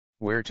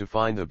Where to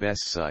find the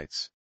best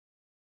sites.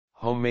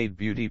 Homemade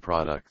beauty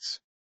products.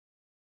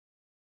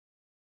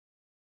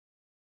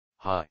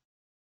 Hi.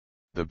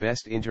 The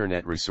best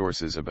internet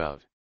resources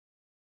about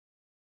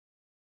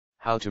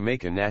how to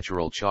make a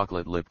natural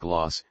chocolate lip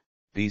gloss.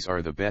 These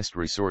are the best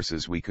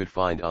resources we could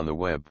find on the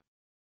web.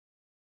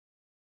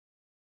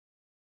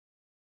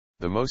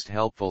 The most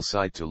helpful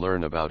site to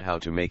learn about how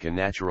to make a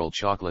natural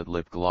chocolate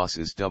lip gloss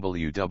is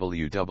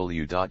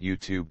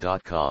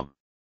www.youtube.com.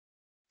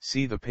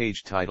 See the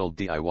page titled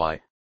DIY,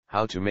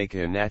 How to Make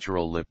a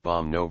Natural Lip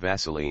Balm No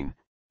Vaseline,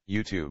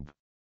 YouTube.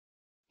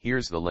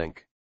 Here's the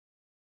link.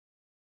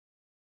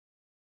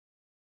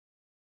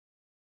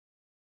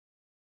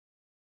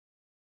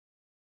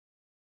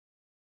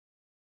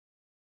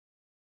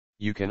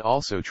 You can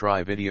also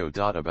try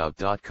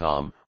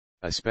video.about.com,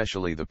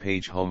 especially the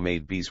page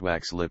Homemade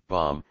Beeswax Lip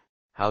Balm,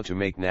 How to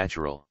Make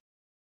Natural.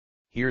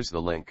 Here's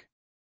the link.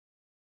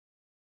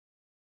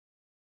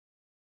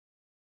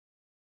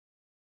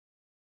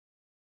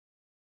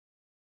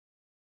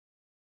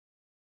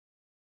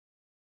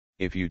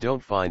 If you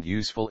don't find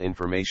useful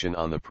information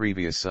on the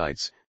previous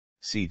sites,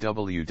 see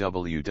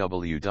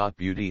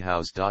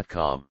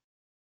www.beautyhouse.com.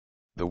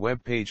 The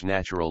web page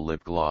Natural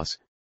Lip Gloss,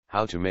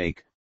 How to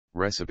Make,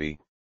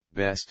 Recipe,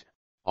 Best,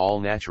 All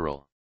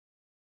Natural.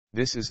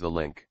 This is the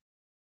link.